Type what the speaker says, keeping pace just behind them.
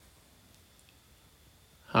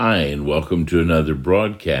Hi, and welcome to another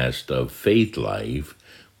broadcast of Faith Life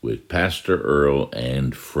with Pastor Earl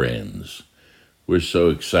and friends. We're so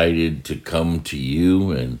excited to come to you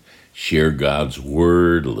and share God's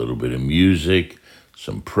Word, a little bit of music,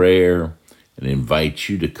 some prayer, and invite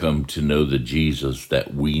you to come to know the Jesus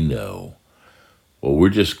that we know. Well, we're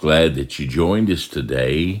just glad that you joined us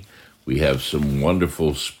today. We have some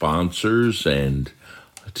wonderful sponsors, and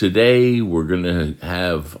today we're going to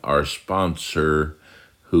have our sponsor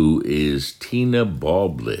who is Tina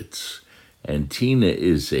Baublitz. And Tina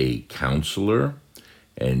is a counselor,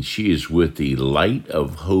 and she is with the Light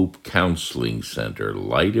of Hope Counseling Center.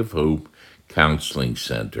 Light of Hope Counseling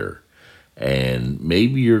Center. And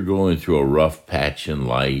maybe you're going through a rough patch in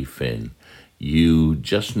life and you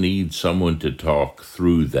just need someone to talk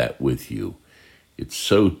through that with you. It's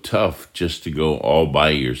so tough just to go all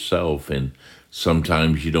by yourself, and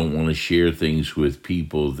sometimes you don't want to share things with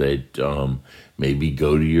people that maybe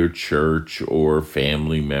go to your church or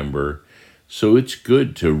family member. So it's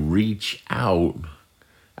good to reach out.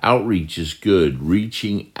 Outreach is good.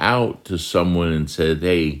 Reaching out to someone and said,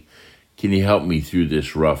 hey, can you help me through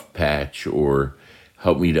this rough patch, or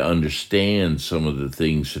help me to understand some of the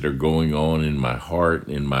things that are going on in my heart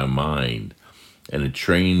and in my mind. And a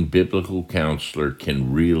trained biblical counselor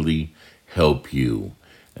can really help you.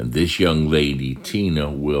 And this young lady, Tina,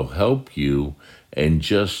 will help you, and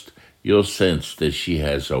just you'll sense that she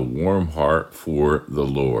has a warm heart for the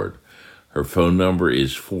Lord. Her phone number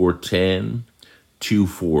is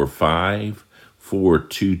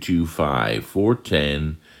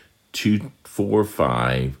 410-245-4225,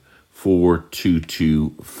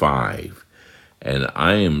 410-245-4225. And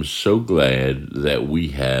I am so glad that we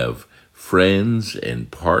have friends and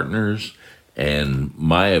partners, and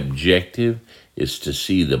my objective is to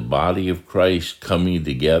see the body of Christ coming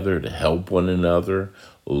together to help one another,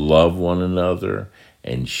 love one another,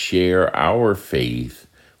 and share our faith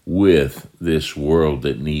with this world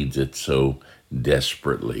that needs it so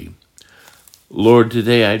desperately. Lord,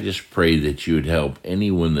 today I just pray that you would help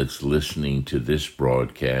anyone that's listening to this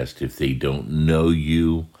broadcast. If they don't know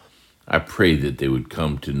you, I pray that they would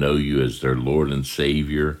come to know you as their Lord and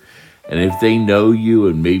Savior. And if they know you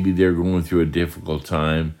and maybe they're going through a difficult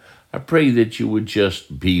time, I pray that you would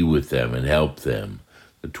just be with them and help them.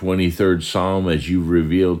 The 23rd Psalm, as you've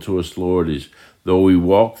revealed to us, Lord, is, though we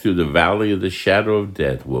walk through the valley of the shadow of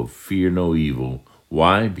death, we'll fear no evil.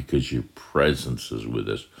 Why? Because your presence is with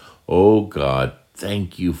us. Oh God,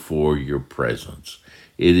 thank you for your presence.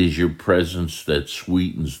 It is your presence that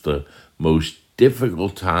sweetens the most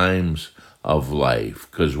difficult times of life,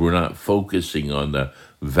 because we're not focusing on the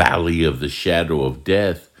valley of the shadow of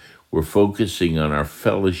death. We're focusing on our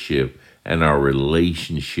fellowship and our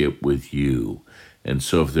relationship with you. And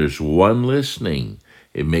so if there's one listening,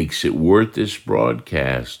 it makes it worth this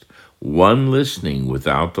broadcast. One listening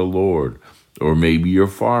without the Lord, or maybe you're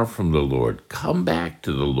far from the Lord, come back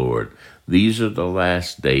to the Lord. These are the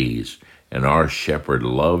last days, and our shepherd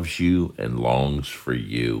loves you and longs for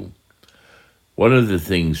you. One of the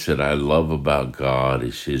things that I love about God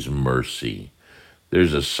is his mercy.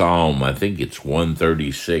 There's a psalm, I think it's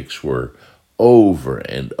 136, where over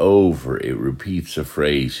and over it repeats the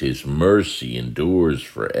phrase, his mercy endures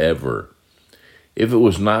forever. If it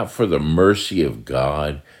was not for the mercy of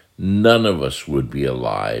God, none of us would be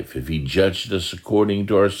alive. If he judged us according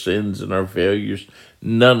to our sins and our failures,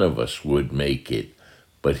 none of us would make it.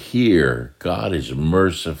 But here, God is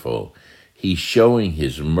merciful. He's showing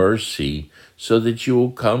his mercy so that you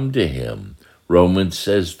will come to him. Romans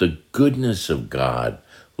says the goodness of God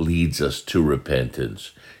leads us to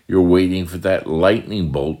repentance. You're waiting for that lightning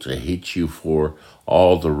bolt to hit you for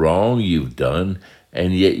all the wrong you've done,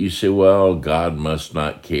 and yet you say, well, God must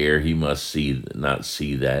not care. He must not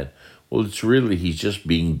see that. Well, it's really, he's just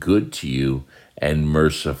being good to you and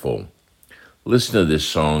merciful. Listen to this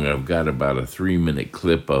song. I've got about a 3-minute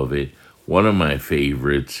clip of it. One of my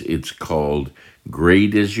favorites. It's called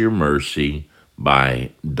Great Is Your Mercy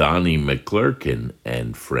by Donnie McClurkin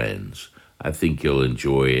and Friends. I think you'll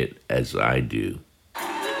enjoy it as I do.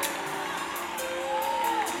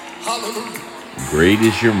 Hallelujah. Great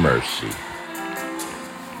is your mercy.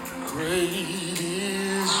 Great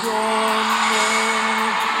is your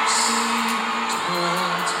mercy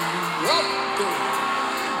towards me.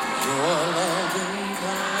 Your loving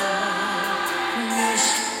kindness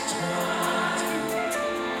towards me.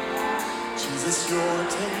 Jesus, your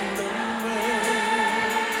tender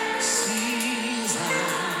mercies I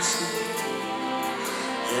see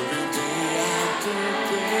every day after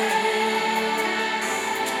day.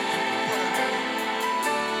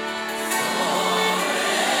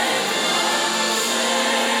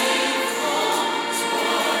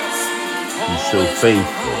 He's so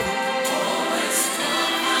faithful.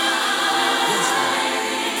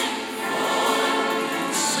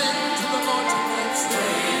 Sing to the Lord tonight. For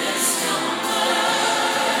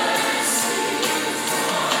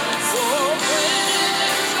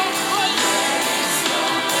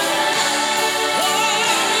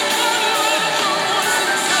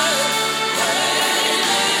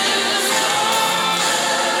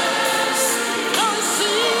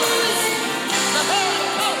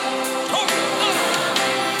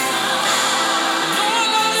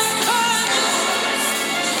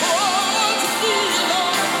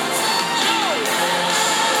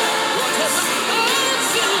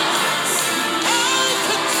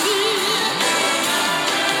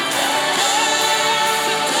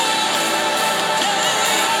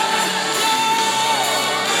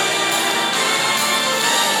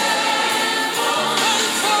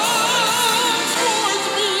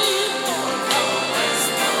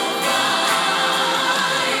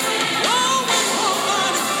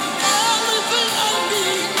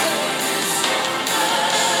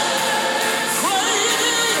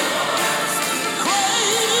great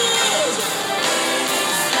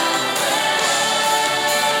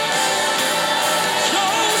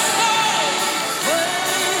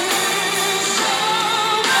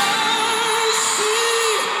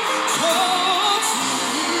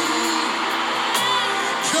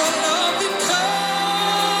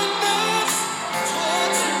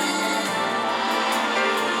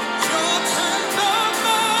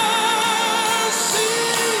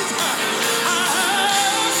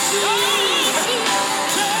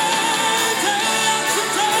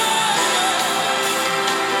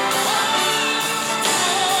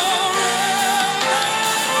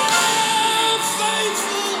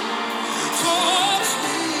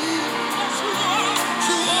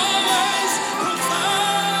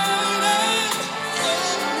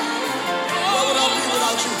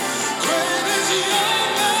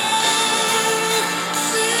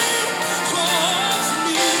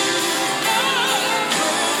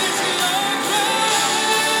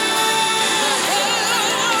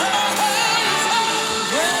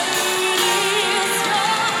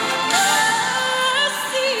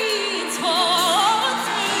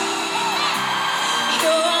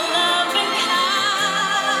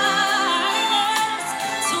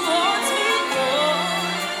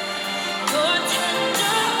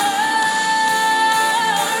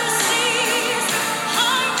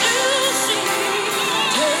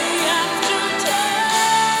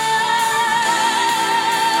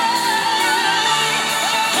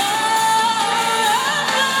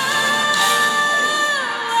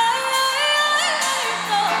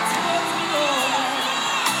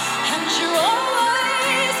is your faithfulness.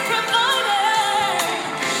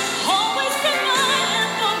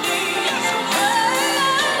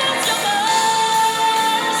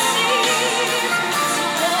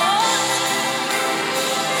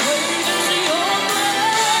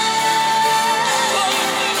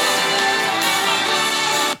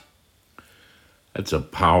 That's a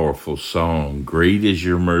powerful song. Great is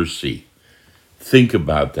your mercy. Think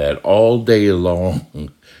about that all day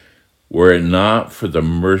long. Were it not for the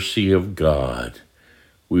mercy of God,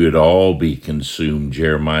 we would all be consumed.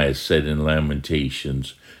 Jeremiah said in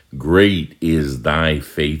Lamentations, great is thy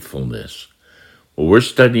faithfulness. Well, we're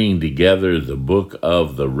studying together the book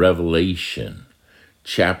of the Revelation,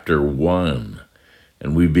 chapter 1.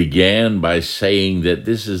 And we began by saying that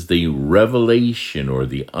this is the revelation or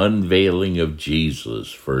the unveiling of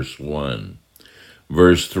Jesus, verse 1.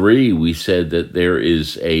 Verse 3, we said that there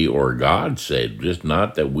is or God said, just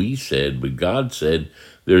not that we said, but God said,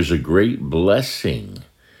 there's a great blessing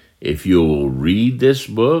if you will read this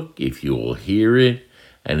book, if you will hear it,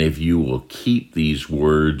 and if you will keep these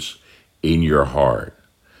words in your heart.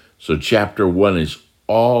 So chapter 1 is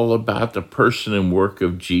all about the person and work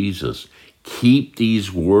of Jesus. Keep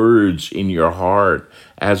these words in your heart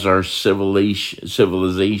as our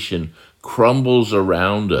civilization crumbles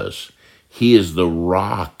around us. He is the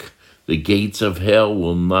rock. The gates of hell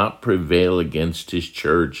will not prevail against his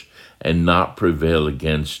church and not prevail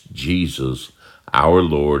against Jesus, our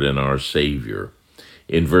Lord and our Savior.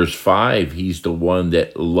 In verse 5, he's the one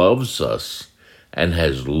that loves us and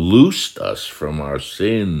has loosed us from our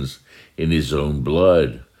sins in his own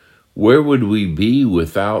blood. Where would we be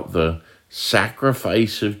without the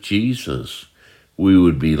sacrifice of Jesus? We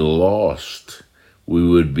would be lost. We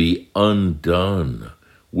would be undone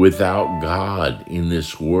without God in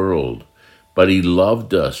this world. But he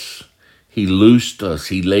loved us. He loosed us.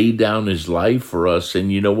 He laid down his life for us.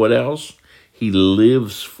 And you know what else? He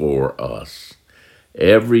lives for us.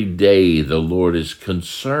 Every day the Lord is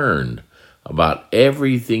concerned about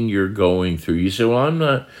everything you're going through. You say,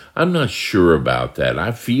 well, I'm not sure about that.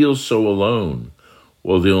 I feel so alone.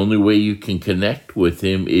 Well, the only way you can connect with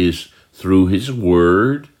him is through his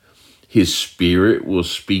word. His spirit will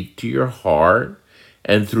speak to your heart,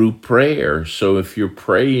 and through prayer. So if you're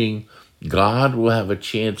praying, God will have a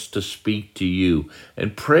chance to speak to you.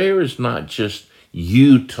 And prayer is not just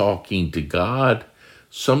you talking to God.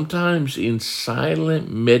 Sometimes in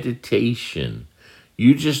silent meditation,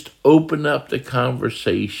 you just open up the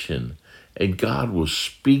conversation and God will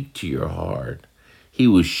speak to your heart. He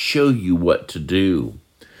will show you what to do.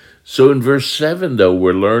 So in verse 7, though,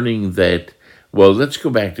 we're learning that, well, let's go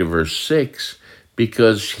back to verse 6,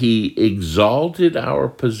 because he exalted our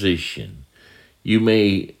position. You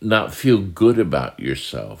may not feel good about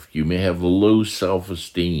yourself. You may have low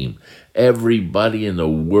self-esteem. Everybody in the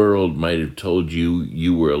world might have told you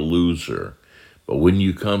you were a loser. But when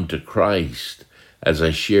you come to Christ, as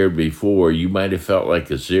I shared before, you might have felt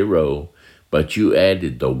like a zero, but you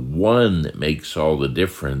added the one that makes all the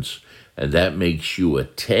difference, and that makes you a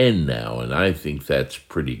 10 now, and I think that's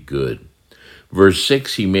pretty good. Verse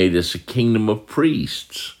 6, he made us a kingdom of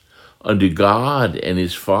priests unto God and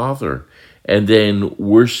his Father, and then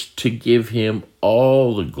we're to give him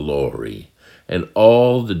all the glory, and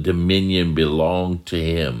all the dominion belong to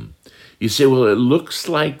him. You say, well, it looks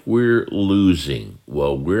like we're losing.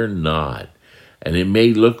 Well, we're not. And it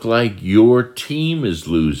may look like your team is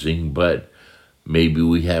losing, but maybe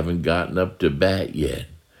we haven't gotten up to bat yet.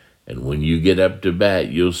 And when you get up to bat,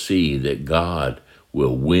 you'll see that God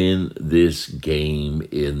will win this game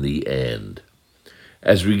in the end.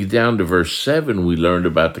 As we get down to verse 7, we learned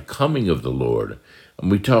about the coming of the Lord. And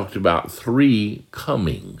we talked about 3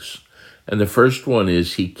 comings. And the first one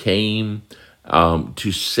is he came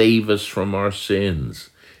to save us from our sins.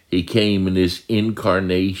 He came in his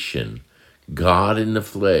incarnation. God in the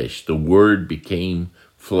flesh, the Word became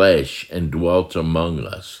flesh and dwelt among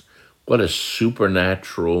us. What a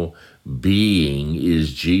supernatural being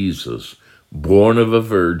is Jesus, born of a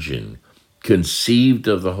virgin, conceived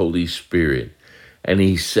of the Holy Spirit. And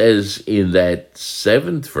he says in that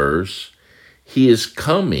 7th verse, he is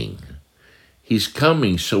coming. He's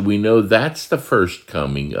coming, so we know that's the first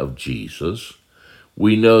coming of Jesus.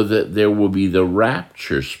 We know that there will be the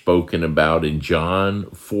rapture spoken about in John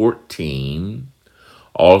 14,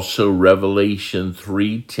 also Revelation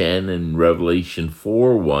 3:10 and Revelation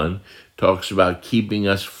 4:1 talks about keeping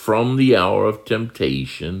us from the hour of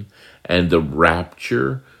temptation, and the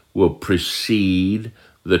rapture will precede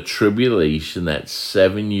the tribulation, that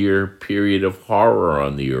 7-year period of horror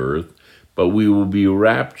on the earth, but we will be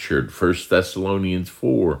raptured, 1 Thessalonians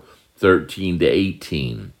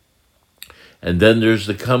 4:13-18. And then there's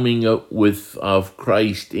the coming of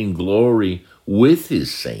Christ in glory with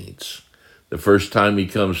his saints. The first time he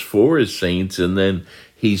comes for his saints, and then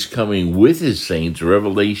he's coming with his saints.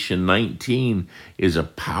 Revelation 19 is a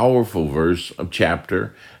powerful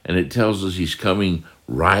chapter, and it tells us he's coming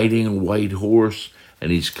riding a white horse,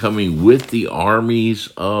 and he's coming with the armies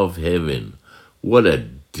of heaven. What a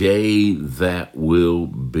day that will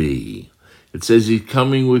be. It says he's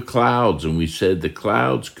coming with clouds, and we said the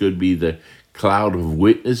clouds could be the cloud of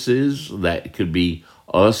witnesses. That could be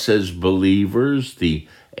us as believers. The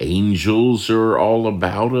angels are all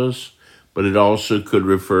about us, but it also could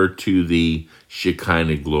refer to the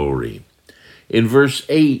Shekinah glory. In verse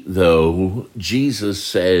 8, though, Jesus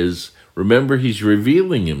says, remember, he's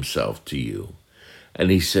revealing himself to you.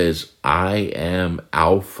 And he says, I am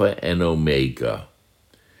Alpha and Omega.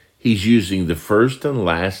 He's using the first and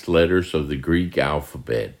last letters of the Greek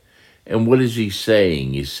alphabet. And what is he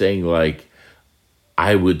saying? He's saying, like,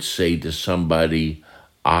 I would say to somebody,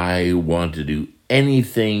 I want to do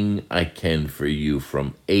anything I can for you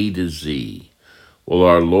from A to Z. Well,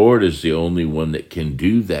 our Lord is the only one that can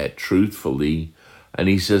do that truthfully. And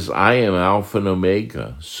he says, I am Alpha and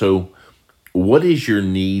Omega. So what is your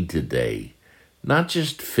need today? Not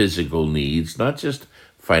just physical needs, not just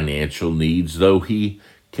financial needs, though he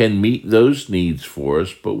can meet those needs for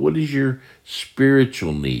us, but what is your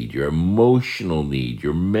spiritual need, your emotional need,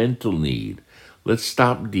 your mental need? Let's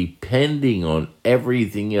stop depending on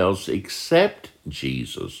everything else except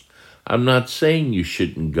Jesus. I'm not saying you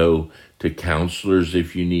shouldn't go to counselors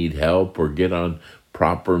if you need help or get on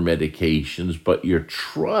proper medications, but your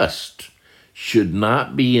trust should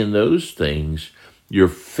not be in those things. Your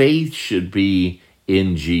faith should be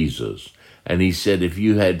in Jesus. And he said, if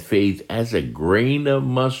you had faith as a grain of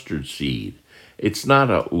mustard seed, it's not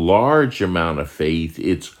a large amount of faith,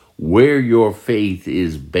 it's where your faith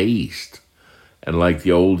is based. And like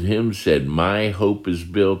the old hymn said, my hope is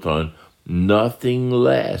built on nothing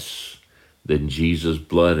less than Jesus'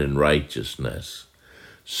 blood and righteousness.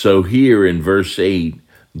 So here in verse 8,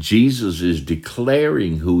 Jesus is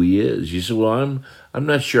declaring who he is. You say, well, I'm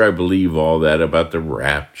not sure I believe all that about the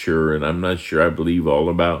rapture, and I'm not sure I believe all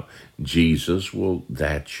about Jesus. Well,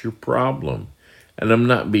 that's your problem. And I'm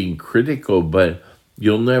not being critical, but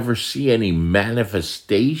you'll never see any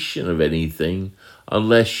manifestation of anything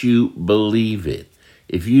unless you believe it.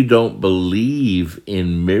 If you don't believe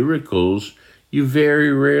in miracles, you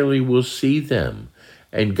very rarely will see them.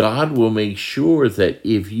 And God will make sure that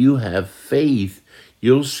if you have faith,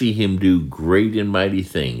 you'll see him do great and mighty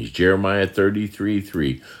things. Jeremiah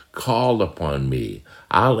 33:3, call upon me.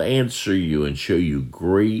 I'll answer you and show you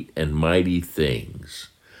great and mighty things.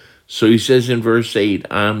 So he says in verse 8,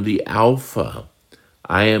 I'm the Alpha.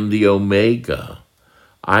 I am the Omega.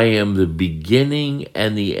 I am the beginning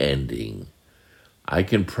and the ending. I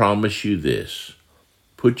can promise you this.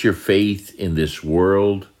 Put your faith in this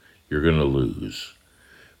world, you're going to lose.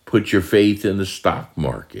 Put your faith in the stock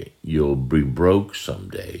market. You'll be broke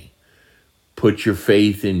someday. Put your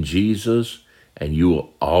faith in Jesus, and you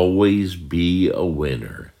will always be a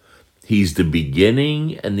winner. He's the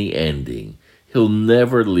beginning and the ending. He'll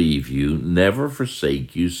never leave you, never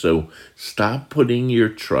forsake you, so stop putting your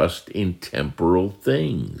trust in temporal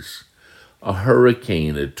things. A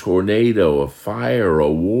hurricane, a tornado, a fire,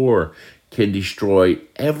 a war can destroy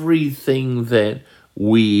everything that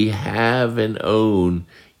we have and own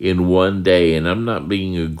in one day. And I'm not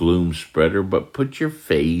being a gloom spreader, but put your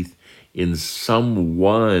faith in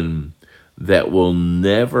someone that will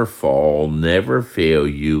never fall, never fail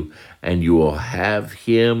you, and you will have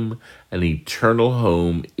him an eternal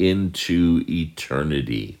home into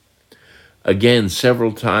eternity. Again,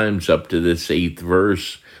 several times up to this 8th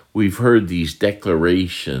verse, we've heard these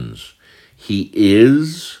declarations. He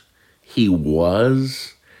is, he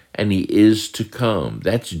was, and he is to come.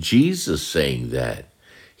 That's Jesus saying that.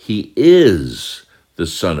 He is the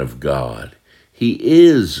Son of God. He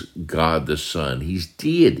is God the Son. He's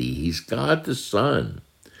deity. He's God the Son.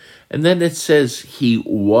 And then it says he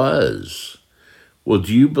was. Well,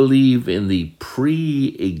 do you believe in the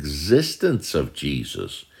pre-existence of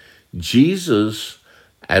Jesus? Jesus,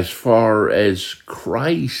 as far as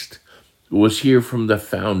Christ, was here from the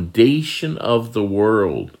foundation of the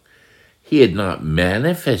world. He had not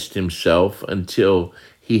manifested himself until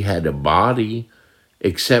he had a body,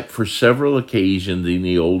 except for several occasions in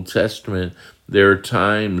the Old Testament. There are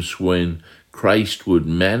times when Christ would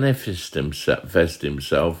manifest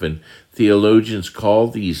himself, and theologians call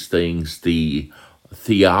these things the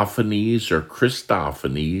theophanies or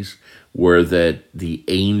Christophanies, where that the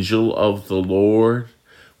angel of the Lord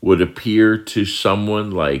would appear to someone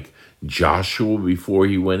like Joshua before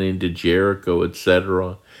he went into Jericho,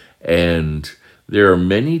 etc. And there are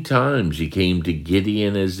many times he came to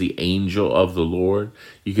Gideon as the angel of the Lord.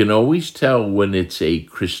 You can always tell when it's a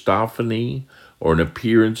Christophany or an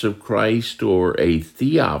appearance of Christ or a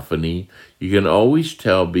theophany. You can always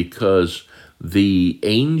tell because the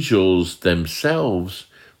angels themselves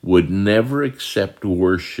would never accept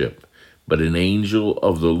worship. But an angel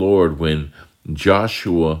of the Lord, when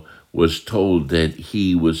Joshua was told that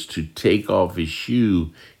he was to take off his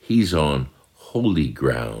shoe, he's on holy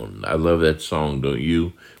ground. I love that song, don't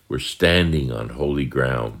you? We're standing on holy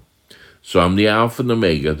ground. So I'm the Alpha and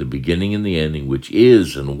Omega, the beginning and the ending, which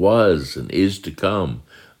is and was and is to come.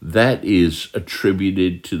 That is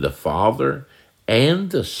attributed to the Father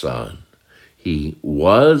and the Son. He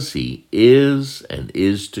was, he is, and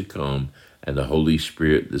is to come, and the Holy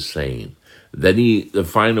Spirit the same. Then the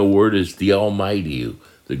final word is the Almighty.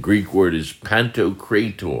 The Greek word is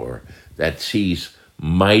Pantocrator. That's he's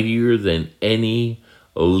mightier than any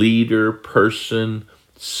leader, person,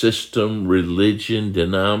 system, religion,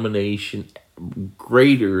 denomination,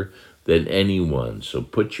 greater than anyone. So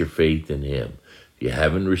put your faith in him. If you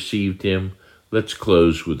haven't received him, let's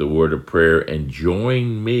close with a word of prayer and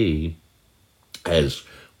join me as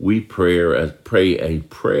we pray a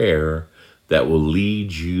prayer that will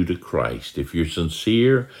lead you to Christ. If you're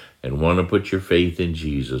sincere and want to put your faith in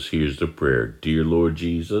Jesus, here's the prayer. Dear Lord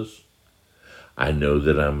Jesus, I know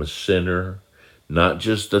that I'm a sinner, not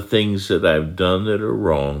just the things that I've done that are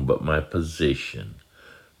wrong, but my position.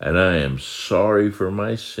 And I am sorry for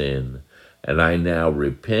my sin, and I now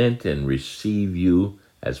repent and receive you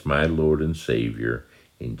as my Lord and Savior.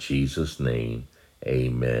 In Jesus' name,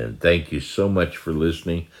 amen. Thank you so much for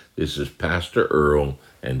listening. This is Pastor Earl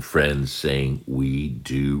and friends saying we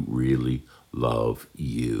do really love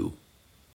you.